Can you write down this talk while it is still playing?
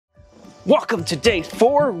Welcome to day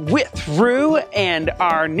 4 with Rue and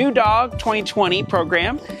our new dog 2020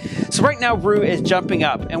 program. So right now Rue is jumping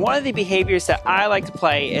up, and one of the behaviors that I like to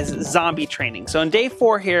play is zombie training. So in day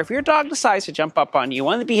 4 here, if your dog decides to jump up on you,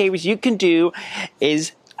 one of the behaviors you can do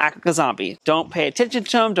is act like a zombie. Don't pay attention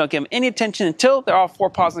to them. Don't give them any attention until they're all 4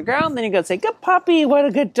 paws on the ground. Then you're going to say, good puppy, what a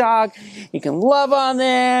good dog. You can love on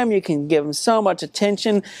them. You can give them so much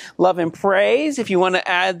attention, love and praise. If you want to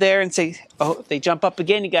add there and say, oh, if they jump up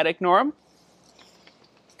again, you got to ignore them.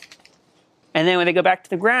 And then when they go back to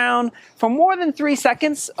the ground for more than 3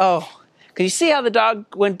 seconds, because you see how the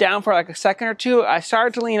dog went down for like a second or two? I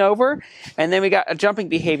started to lean over, and then we got a jumping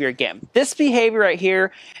behavior again. This behavior right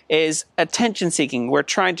here is attention seeking. We're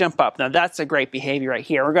trying to jump up. Now that's a great behavior right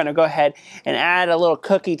here. We're going to go ahead and add a little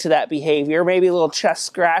cookie to that behavior, maybe a little chest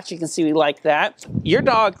scratch. You can see we like that. Your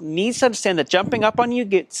dog needs to understand that jumping up on you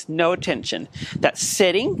gets no attention. That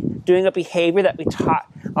sitting, doing a behavior that we taught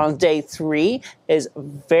on day 3 is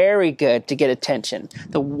very good to get attention.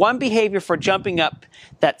 The one behavior for jumping up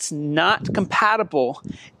that's not compatible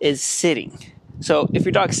is sitting. So if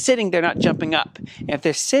your dog's sitting, they're not jumping up. And if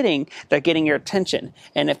they're sitting, they're getting your attention.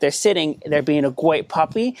 And if they're sitting, they're being a great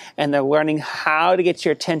puppy, and they're learning how to get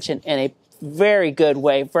your attention in a very good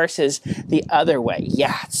way versus the other way.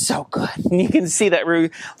 Yeah, it's so good. And you can see that Rue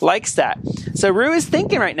likes that. So Rue is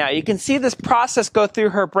thinking right now. You can see this process go through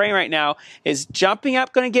her brain right now. Is jumping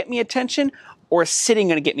up going to get me attention, or sitting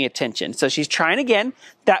going to get me attention? So she's trying again.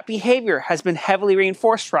 That behavior has been heavily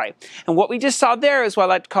reinforced right. And what we just saw there is what I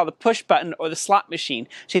like to call the push button or the slot machine.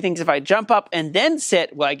 She thinks if I jump up and then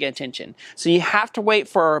sit, will I get attention? So you have to wait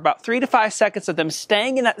for about 3 to 5 seconds of them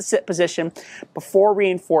staying in that sit position before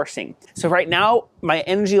reinforcing. So right now, my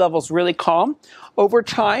energy level is really calm. Over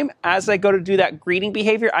time, as I go to do that greeting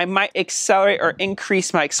behavior, I might accelerate or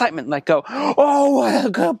increase my excitement. Like go, oh, what a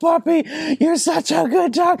good puppy. You're such a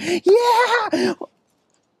good dog. Yeah.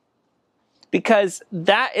 Because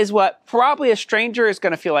that is what probably a stranger is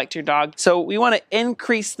going to feel like to your dog. So we want to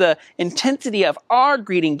increase the intensity of our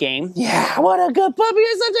greeting game. Yeah, what a good puppy.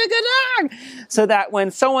 You're such a good dog. So that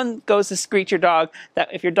when someone goes to greet your dog, that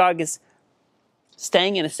if your dog is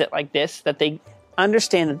staying in a sit like this, that they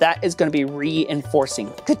understand that that is going to be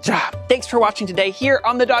reinforcing. Good job. Thanks for watching today here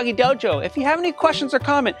on the Doggie Dojo. If you have any questions or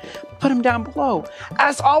comment, put them down below.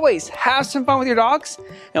 As always, have some fun with your dogs, and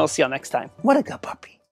we'll see y'all next time. What a good puppy.